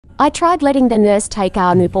I tried letting the nurse take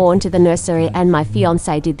our newborn to the nursery and my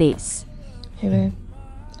fiance did this. Hey babe,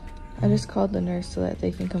 I just called the nurse so that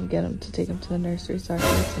they can come get him to take him to the nursery so I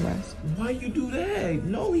can get some rest. Why you do that?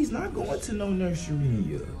 No, he's not going to no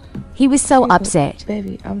nursery. He was so upset.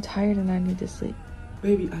 Baby, I'm tired and I need to sleep.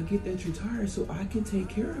 Baby, I get that you're tired so I can take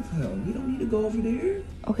care of him. You don't need to go over there.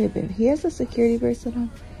 Okay, babe, he has a security bracelet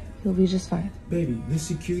on. He'll be just fine. Baby, this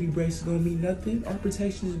security bracelet gonna mean nothing. Our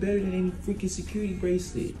protection is better than any freaking security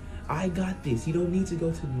bracelet. I got this. You don't need to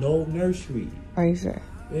go to no nursery. Are you sure?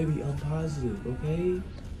 Baby, I'm positive, okay?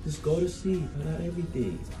 Just go to sleep. I got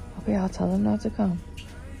everything. Okay, I'll tell them not to come.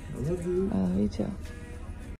 I love you. I love you too.